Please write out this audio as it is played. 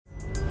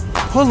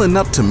Pulling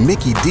up to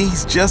Mickey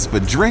D's just for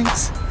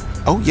drinks?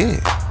 Oh yeah,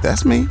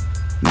 that's me.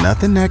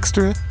 Nothing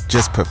extra,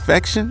 just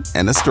perfection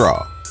and a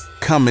straw.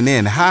 Coming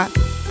in hot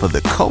for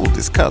the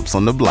coldest cups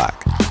on the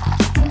block.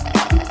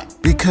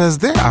 Because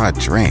there are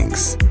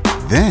drinks.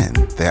 Then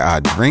there are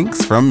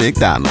drinks from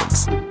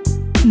McDonald's.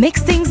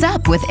 Mix things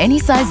up with any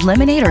size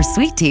lemonade or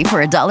sweet tea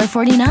for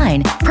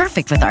 $1.49.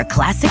 Perfect with our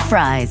classic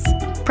fries.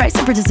 Price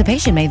and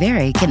participation may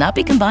vary. Cannot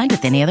be combined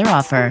with any other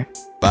offer.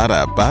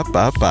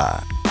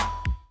 Ba-da-ba-ba-ba.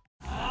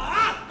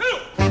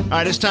 All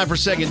right, it's time for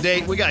second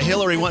date. We got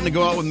Hillary wanting to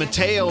go out with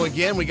Mateo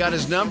again. We got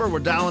his number. We're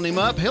dialing him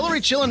up.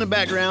 Hillary, chill in the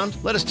background.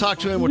 Let us talk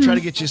to him. We'll try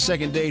to get you a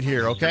second date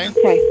here, okay?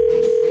 Okay.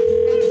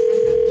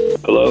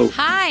 Hello,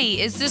 Hi,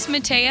 is this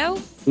Mateo?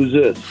 who's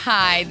this?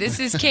 Hi, this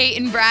is Cait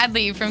and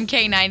Bradley from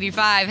K95.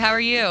 How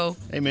are you?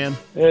 Hey, man.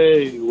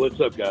 Hey, what's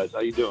up, guys? How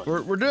you doing?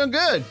 We're doing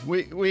good.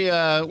 We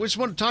just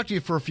want to talk to you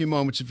for a few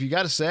moments if you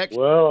got a sec.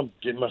 Well, I'm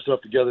getting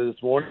myself together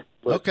this morning.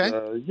 But, Okay.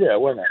 Yeah,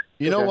 why not?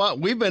 You know what?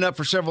 We've been up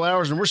for several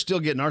hours and we're still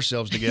getting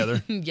ourselves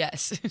together.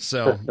 Yes.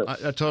 So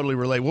I totally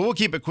relate. Well, we'll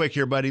keep it quick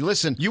here, buddy.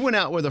 Listen, you went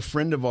out with a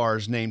friend of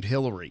ours named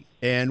Hillary,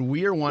 and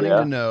we are wanting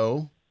to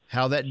know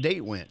how that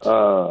date went.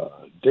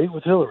 Date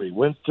with Hillary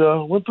went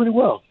pretty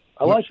well.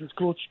 I like her. It's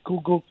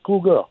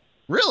cool girl.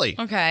 Really?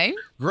 Okay.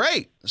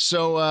 Great.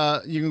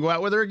 So you can go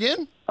out with her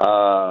again?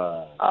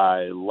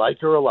 I like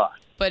her a lot.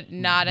 But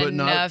not But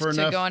not enough for to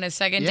enough- go on a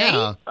second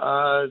Yeah.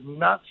 date?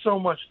 Not so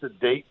much the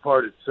date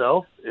part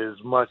itself as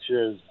much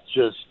as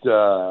just,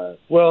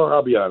 well,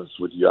 I'll be honest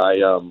with you. I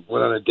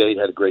went on a date,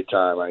 had a great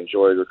time. I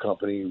enjoyed her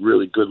company.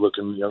 Really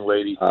good-looking young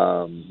lady.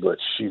 But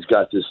she's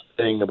got this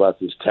thing about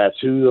this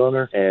tattoo on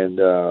her. And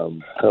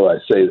how do I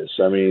say this?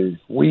 I mean,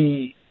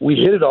 we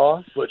hit it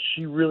off, but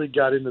she really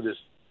got into this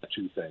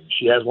tattoo thing.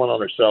 She has one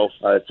on herself.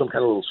 It's some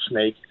kind of little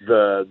snake.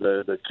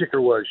 The kicker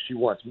was she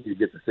wants me to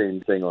get the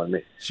same thing on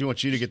me. She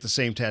wants you to get the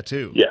same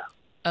tattoo. Yeah.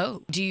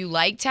 Oh, do you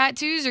like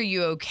tattoos? Are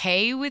you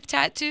okay with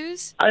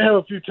tattoos? I have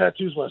a few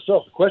tattoos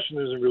myself. The question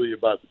isn't really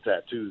about the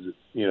tattoos. It's,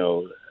 you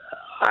know,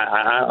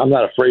 I'm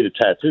not afraid of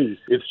tattoos.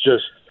 It's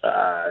just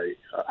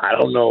I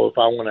don't know if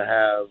I want to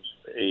have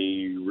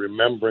a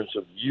remembrance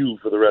of you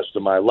for the rest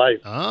of my life.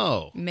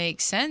 Oh.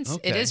 Makes sense.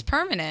 Okay. It is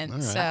permanent, All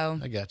right. so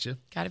I got you.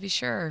 got to be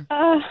sure.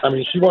 I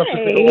mean, she wants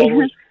to go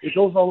always. It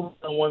goes all the way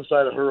on one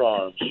side of her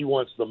arm. She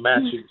wants the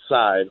matching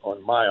side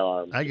on my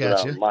arm. I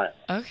got you. Mine.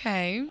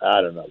 Okay.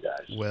 I don't know,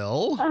 guys.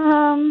 Well,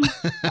 Yeah.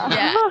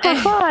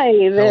 Hi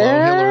hello,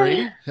 there.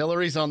 Hillary.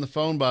 Hillary's on the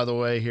phone, by the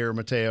way, here,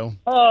 Mateo.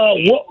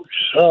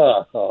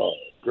 Oh,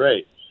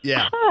 great.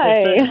 Yeah.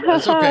 Hi.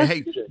 That's okay.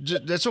 Hey,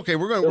 that's okay.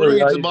 We're going to Hillary,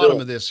 get how to the you bottom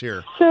doing? of this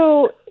here.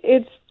 So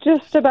it's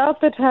just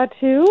about the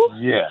tattoo?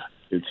 Yeah,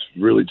 it's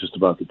really just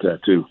about the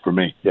tattoo for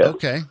me. Yeah.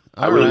 Okay.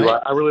 I All really,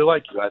 right. I really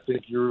like you. I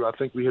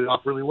think we hit it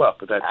off really well.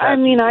 But that tattoo, I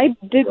mean, I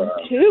did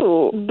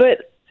too,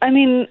 but I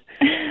mean,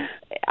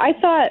 I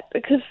thought,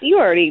 because you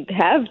already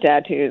have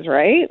tattoos,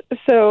 right?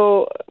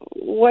 So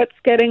what's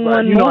getting Right,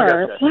 one you know I got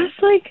more? tattoos. Plus,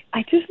 like,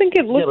 I just think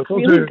it looks but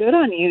those really are- good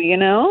on you, you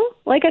know?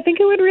 Like, I think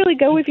it would really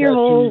go with your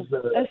whole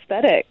tattoos,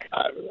 aesthetic.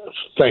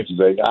 Thank you,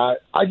 Vega.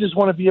 I just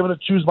want to be able to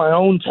choose my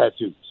own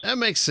tattoos. That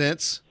makes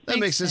sense. That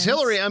makes Makes sense. sense.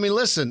 Hillary, I mean,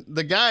 listen,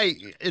 the guy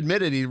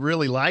admitted he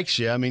really likes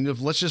you. I mean,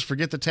 let's just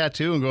forget the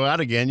tattoo and go out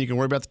again. You can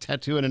worry about the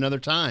tattoo at another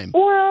time.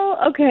 Well,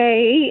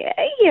 okay,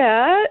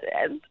 yeah,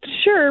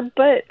 sure,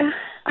 but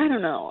I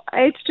don't know.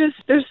 It's just,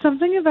 there's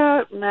something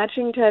about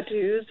matching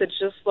tattoos that's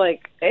just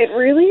like, it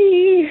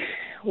really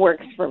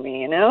works for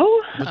me, you know?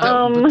 But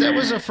that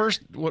was a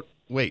first.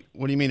 Wait,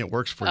 what do you mean it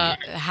works for you?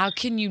 How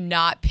can you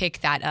not pick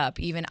that up?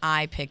 Even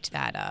I picked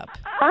that up.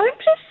 I'm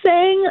just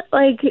saying,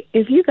 like,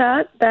 if you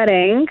got that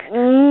ink,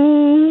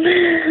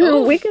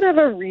 we could have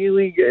a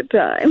really good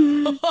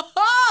time.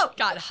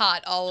 Got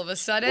hot all of a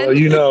sudden. Well,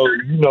 you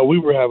know, we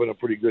were having a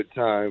pretty good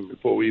time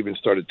before we even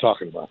started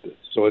talking about this.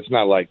 So it's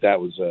not like that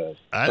was.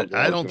 I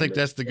don't think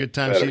that's the good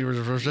time she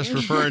was just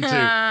referring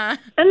to.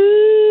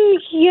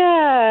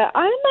 Yeah,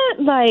 I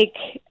meant, like,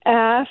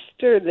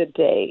 after the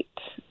date,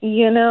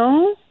 you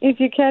know? If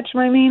you catch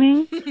my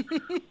meaning.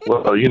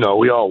 Well, you know,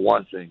 we all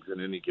want things in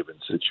any given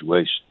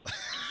situation.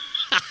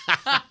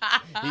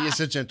 He is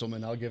a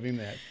gentleman. I'll give him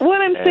that. What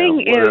I'm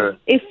saying is, we're-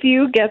 if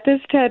you get this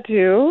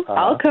tattoo,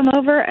 I'll come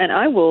over and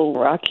I will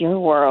rock your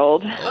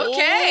world. Okay.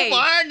 Oh,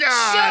 my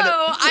God.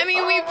 So, I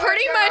mean, we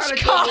pretty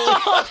much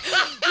called.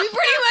 We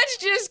pretty much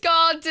just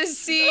called to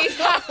see.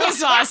 That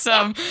was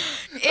awesome.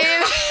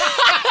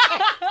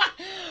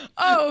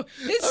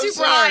 It's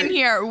super hot in sorry.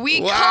 here.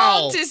 We Wow.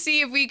 called to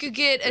see if we could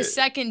get a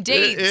second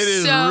date. It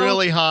is so,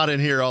 really hot in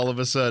here all of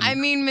a sudden. I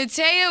mean,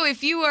 Mateo,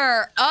 if you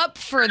were up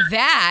for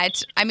that,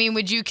 I mean,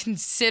 would you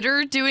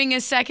consider doing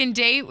a second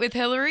date with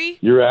Hillary?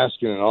 You're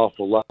asking an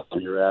awful lot.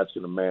 You're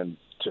asking a man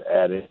to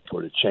add in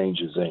or to change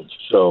his ink.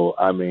 So,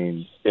 I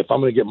mean, if I'm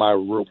going to get my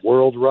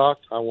world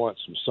rocked, I want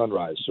some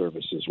sunrise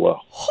service as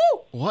well.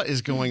 What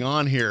is going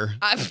on here?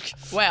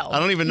 Well, I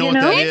don't even know what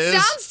that is. it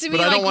sounds to me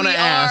but I don't like want to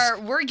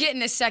ask. we're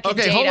getting a second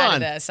Okay, date hold out on.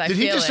 of this. Did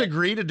he just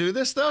agree to do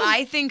this, though?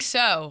 I think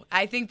so.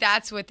 I think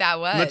that's what that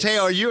was.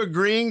 Mateo, are you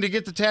agreeing to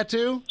get the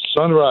tattoo?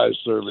 Sunrise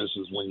service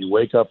is when you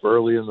wake up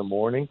early in the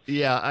morning.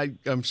 Yeah,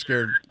 I'm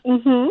scared.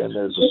 And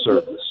there's a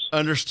service.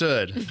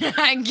 Understood.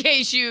 In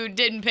case you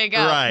didn't pick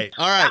up. Right.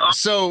 All right.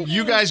 So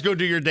you guys go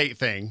do your date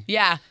thing.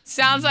 Yeah.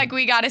 Sounds like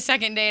we got a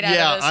second date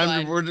out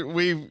of this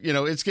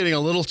one. It's getting a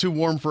little too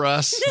warm for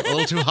us, a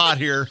little too hot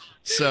here.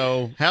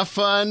 So have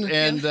fun,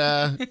 and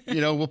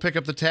we'll pick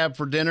up the tab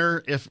for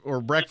dinner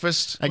or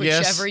breakfast.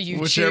 Whichever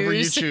you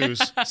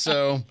choose.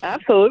 So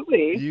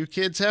Absolutely. you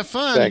kids have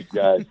fun. Thanks,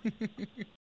 guys.